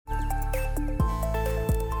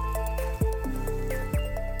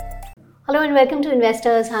Hello and welcome to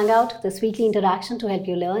Investors Hangout. This weekly interaction to help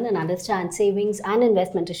you learn and understand savings and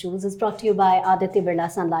investment issues is brought to you by Aditya Birla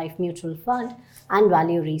Sun Life Mutual Fund and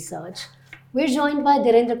Value Research. We're joined by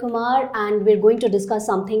Dhirendra Kumar and we're going to discuss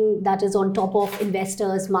something that is on top of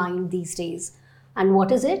investors' mind these days. And what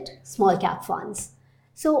is it? Small cap funds.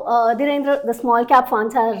 So, Dhirendra, the small cap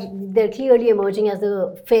funds they're clearly emerging as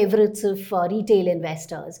the favorites of retail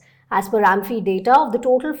investors. As per AMFI data, of the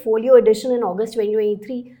total folio addition in August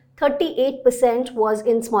 2023, 38% was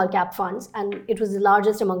in small cap funds, and it was the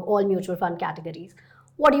largest among all mutual fund categories.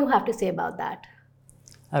 What do you have to say about that?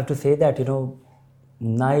 I have to say that,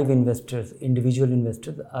 naive investors, individual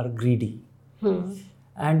investors are greedy.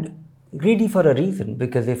 And greedy for a reason,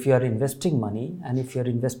 because if you are investing money, and if you are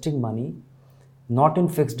investing money not in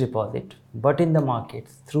fixed deposit, but in the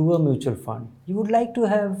markets through a mutual fund, you would like to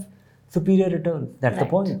have superior returns. That's the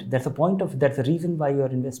point. That's the reason why you are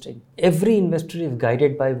investing. Every investor is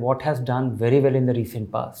guided by what has done very well in the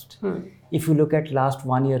recent past. If you look at last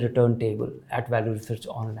 1 year return table at Value Research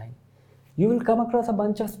Online, you will come across a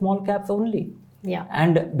bunch of small caps only. Yeah.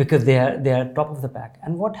 And because they are top of the pack.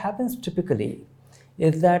 And what happens typically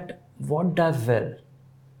is that what does well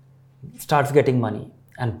starts getting money.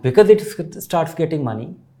 And because it starts getting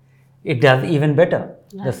money, it does even better.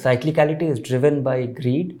 Right. The cyclicality is driven by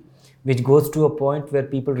greed, which goes to a point where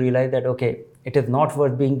people realize that, okay, it is not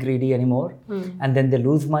worth being greedy anymore. And then they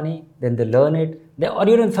lose money, then they learn it,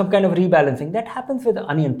 or some kind of rebalancing. That happens with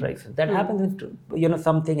onion prices. That happens with,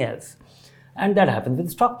 something else. And that happens with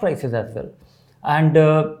stock prices as well.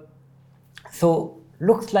 And so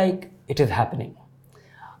looks like it is happening.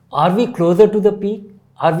 Are we closer to the peak?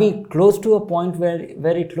 Are we close to a point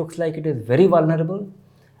where it looks like it is very vulnerable?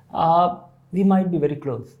 We might be very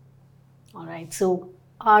close. All right. So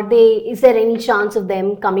is there any chance of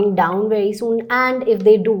them coming down very soon? And if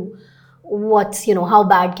they do, how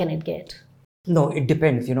bad can it get? No, it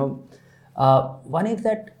depends. One is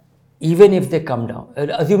that even if they come down,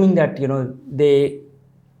 assuming that,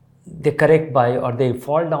 they correct by or they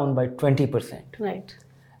fall down by 20%. Right.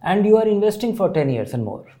 And you are investing for 10 years and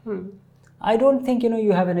more. I don't think,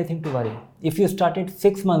 you have anything to worry. If you started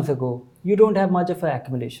 6 months ago, you don't have much of an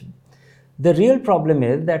accumulation. The real problem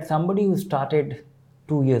is that somebody who started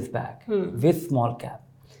 2 years back with small cap,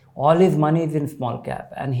 all his money is in small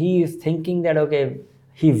cap, and he is thinking that, okay,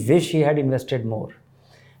 he wish he had invested more.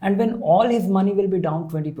 And when all his money will be down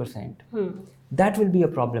 20%, that will be a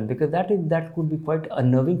problem, because that could be quite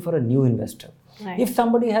unnerving for a new investor. Right. If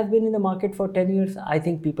somebody has been in the market for 10 years, I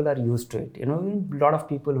think people are used to it. A lot of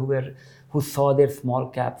people who saw their small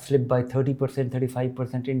cap slip by 30%,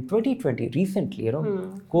 35% in 2020, recently,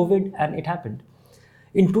 COVID, and it happened.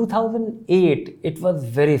 In 2008, it was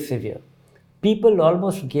very severe. People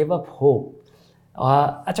almost gave up hope.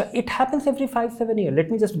 It happens every 5-7 years.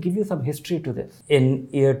 Let me just give you some history to this. In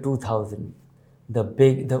year 2000,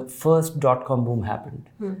 the first dot-com boom happened,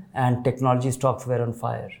 and technology stocks were on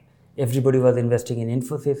fire. Everybody was investing in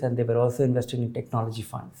Infosys, and they were also investing in technology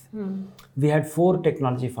funds. We had 4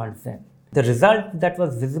 technology funds then. The result that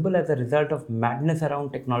was visible as a result of madness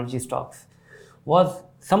around technology stocks was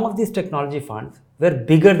some of these technology funds were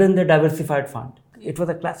bigger than the diversified fund. It was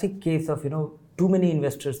a classic case of, too many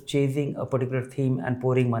investors chasing a particular theme and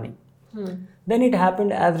pouring money. Then it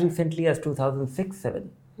happened as recently as 2006-07,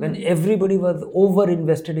 when everybody was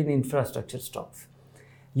over-invested in infrastructure stocks.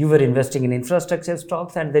 You were investing in infrastructure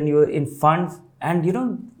stocks, and then you were in funds. And,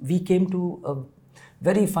 we came to a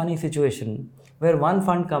very funny situation where one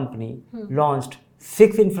fund company launched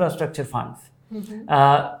 6 infrastructure funds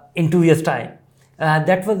in 2 years' time.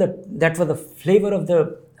 That was the flavor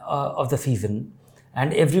of the season,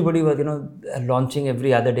 and everybody was launching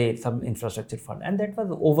every other day some infrastructure fund, and that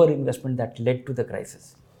was over investment that led to the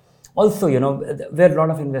crisis. Also, where a lot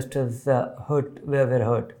of investors were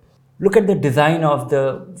hurt. Look at the design of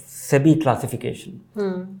the SEBI classification.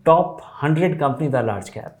 Top 100 companies are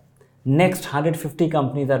large cap. Next 150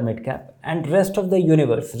 companies are mid cap, and rest of the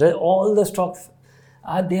universe, all the stocks,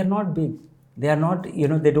 they are not big. They are not,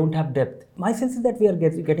 they don't have depth. My sense is that we are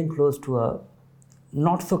getting close to a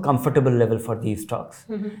not so comfortable level for these stocks.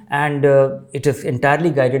 And it is entirely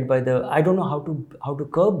guided by I don't know how to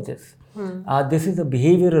curb this. This is a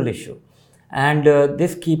behavioral issue. And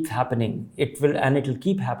this keeps happening. It will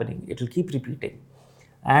keep happening. It will keep repeating.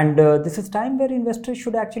 And this is time where investors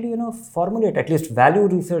should actually, formulate, at least value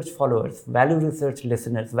research followers, value research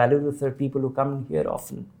listeners, value research people who come here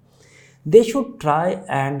often. They should try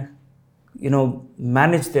and,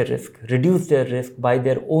 manage their risk, reduce their risk by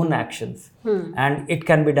their own actions. And it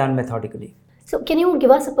can be done methodically. So can you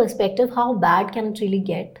give us a perspective, how bad can it really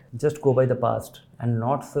get? Just go by the past, and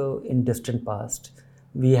not so in distant past.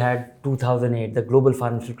 we had 2008, the global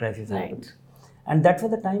financial crisis happened. Right. And that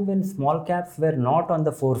was the time when small caps were not on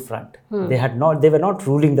the forefront. They were not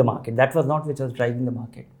ruling the market. That was not which was driving the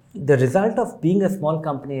market. The result of being a small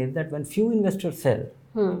company is that when few investors sell,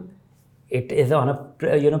 it is on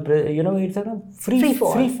it's on a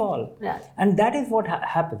free fall. Yeah. And that is what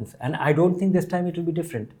happens. And I don't think this time it will be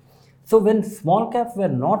different. So when small caps were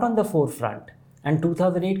not on the forefront and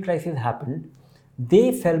 2008 crisis happened,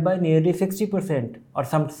 they fell by nearly 60%, or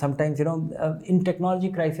sometimes in technology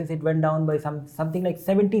crisis it went down by something like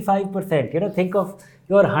 75%. Think of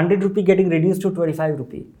your 100 rupee getting reduced to 25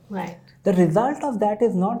 rupee. Right. The result of that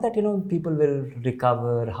is not that people will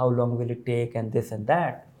recover, how long will it take, and this and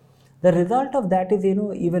that. The result of that is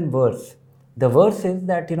even worse. The worst is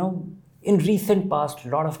that in recent past, a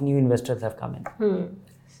lot of new investors have come in.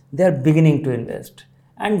 They are beginning to invest,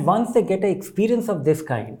 and once they get an experience of this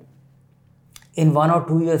kind, in 1 or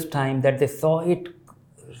 2 years' time, that they saw it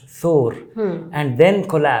soar and then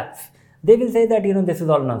collapse, they will say that this is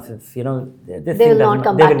all nonsense. They will not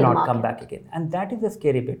come back again, and that is the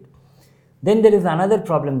scary bit. Then there is another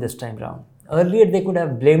problem this time round. Earlier, they could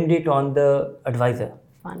have blamed it on the advisor,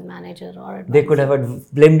 fund manager, or advisor. They could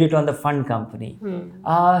have blamed it on the fund company.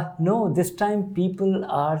 No, this time people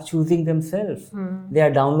are choosing themselves. They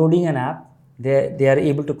are downloading an app. They are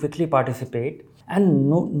able to quickly participate, and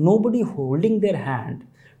nobody holding their hand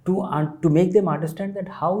to make them understand that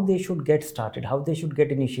how they should get started, how they should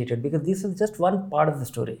get initiated, because this is just one part of the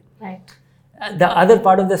story. Right. The other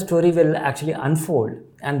part of the story will actually unfold,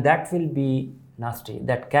 and that will be nasty.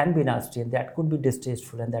 That can be nasty, and that could be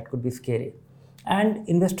distasteful, and that could be scary. And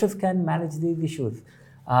investors can manage these issues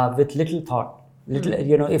with little thought.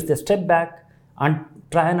 If they step back and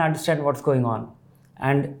try and understand what's going on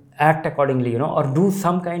and act accordingly, or do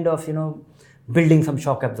some kind of, building some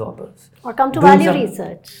shock absorbers. Or come to value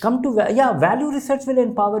research. Value research will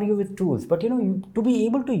empower you with tools. But, to be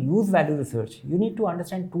able to use value research, you need to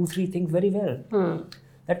understand 2-3 things very well.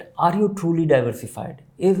 That are you truly diversified?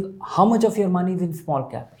 How much of your money is in small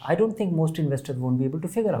cap? I don't think most investors won't be able to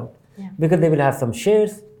figure out. Because they will have some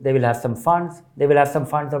shares, they will have some funds, they will have some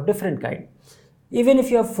funds of different kind. Even if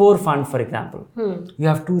you have 4 funds, for example, you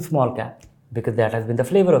have 2 small cap, because that has been the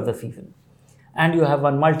flavor of the season. And you have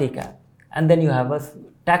 1 multi-cap. And then you have a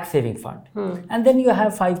tax saving fund. And then you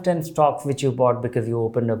have 5-10 stocks which you bought because you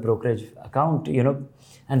opened a brokerage account,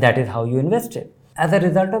 and that is how you invested. As a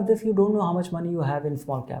result of this, you don't know how much money you have in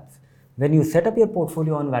small caps. When you set up your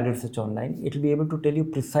portfolio on Value Research Online, it will be able to tell you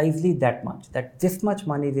precisely that much, that this much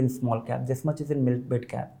money is in small cap, this much is in mid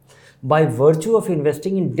cap, by virtue of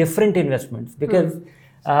investing in different investments, because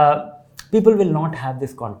people will not have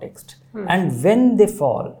this context. And when they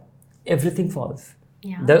fall, everything falls.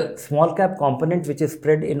 The small cap component, which is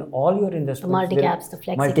spread in all your investments, the multi-caps, the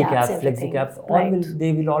flexi-caps,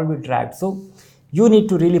 they will all be dragged. So you need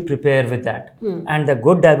to really prepare with that. And the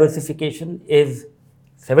good diversification is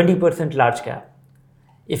 70% large cap.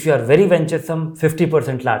 If you are very venturesome,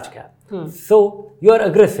 50% large cap. So you are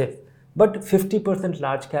aggressive, but 50%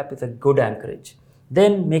 large cap is a good anchorage.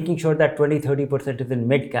 Then making sure that 20-30% is in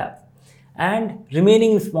mid cap and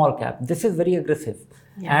remaining in small cap. This is very aggressive.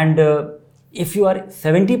 And if you are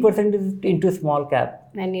 70% into small cap,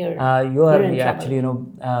 then you are actually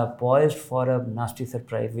poised for a nasty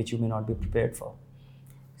surprise which you may not be prepared for.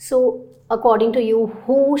 So, according to you,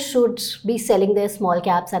 who should be selling their small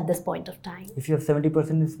caps at this point of time? If you have 70%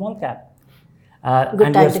 in small cap,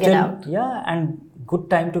 good time to get out. Yeah, and good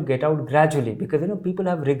time to get out gradually, because people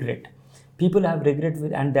have regret. People have regret,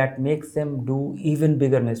 and that makes them do even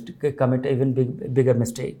bigger commit even bigger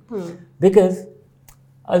mistake. Because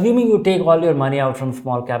assuming you take all your money out from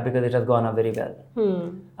small cap because it has gone up very well,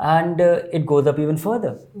 and it goes up even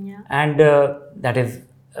further, and that is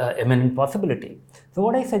imminent possibility. So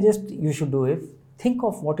what I suggest you should do is think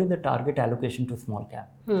of what is the target allocation to small cap.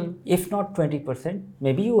 If not 20%,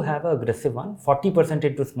 maybe you have an aggressive one, 40%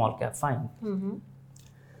 into small cap, fine.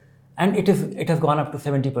 And it has gone up to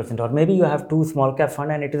 70%, or maybe you have 2 small cap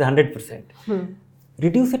fund and it is 100%.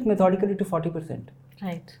 Reduce it methodically to 40%.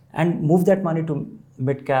 Right. And move that money to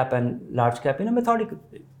mid cap and large cap in a methodical,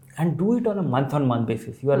 and do it on a month-on-month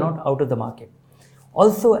basis. You are not out of the market.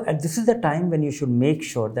 Also, this is the time when you should make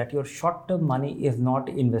sure that your short-term money is not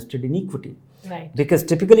invested in equity. Right. Because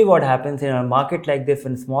typically what happens in a market like this,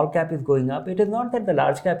 when small cap is going up, it is not that the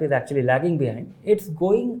large cap is actually lagging behind. It's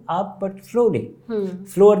going up, but slowly,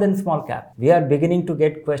 slower than small cap. We are beginning to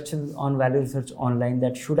get questions on Value Research Online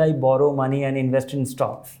that should I borrow money and invest in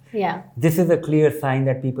stocks? Yeah. This is a clear sign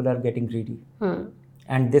that people are getting greedy.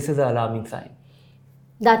 And this is an alarming sign.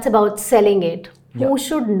 That's about selling it. Who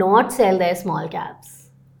should not sell their small caps?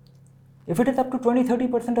 If it is up to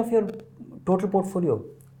 20-30% of your total portfolio,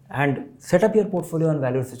 and set up your portfolio on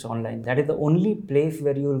Value Research Online. That is the only place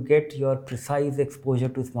where you will get your precise exposure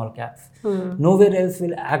to small caps. Nowhere else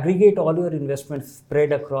will aggregate all your investments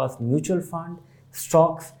spread across mutual fund,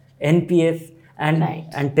 stocks, NPS,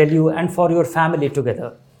 and tell you, and for your family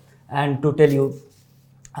together, and to tell you,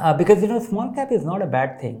 because small cap is not a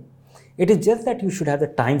bad thing. It is just that you should have the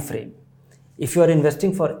time frame. If you are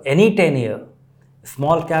investing for any 10-year,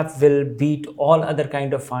 small cap will beat all other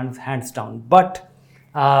kind of funds hands down. But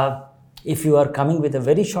if you are coming with a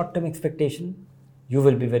very short-term expectation, you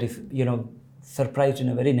will be very, surprised in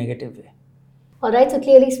a very negative way. All right, so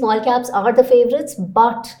clearly small caps are the favorites,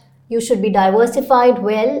 but you should be diversified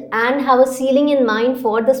well and have a ceiling in mind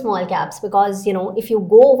for the small caps, because, if you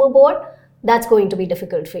go overboard, that's going to be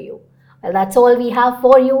difficult for you. Well, that's all we have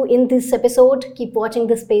for you in this episode. Keep watching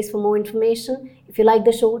this space for more information. If you like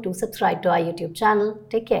the show, do subscribe to our YouTube channel.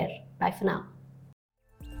 Take care. Bye for now.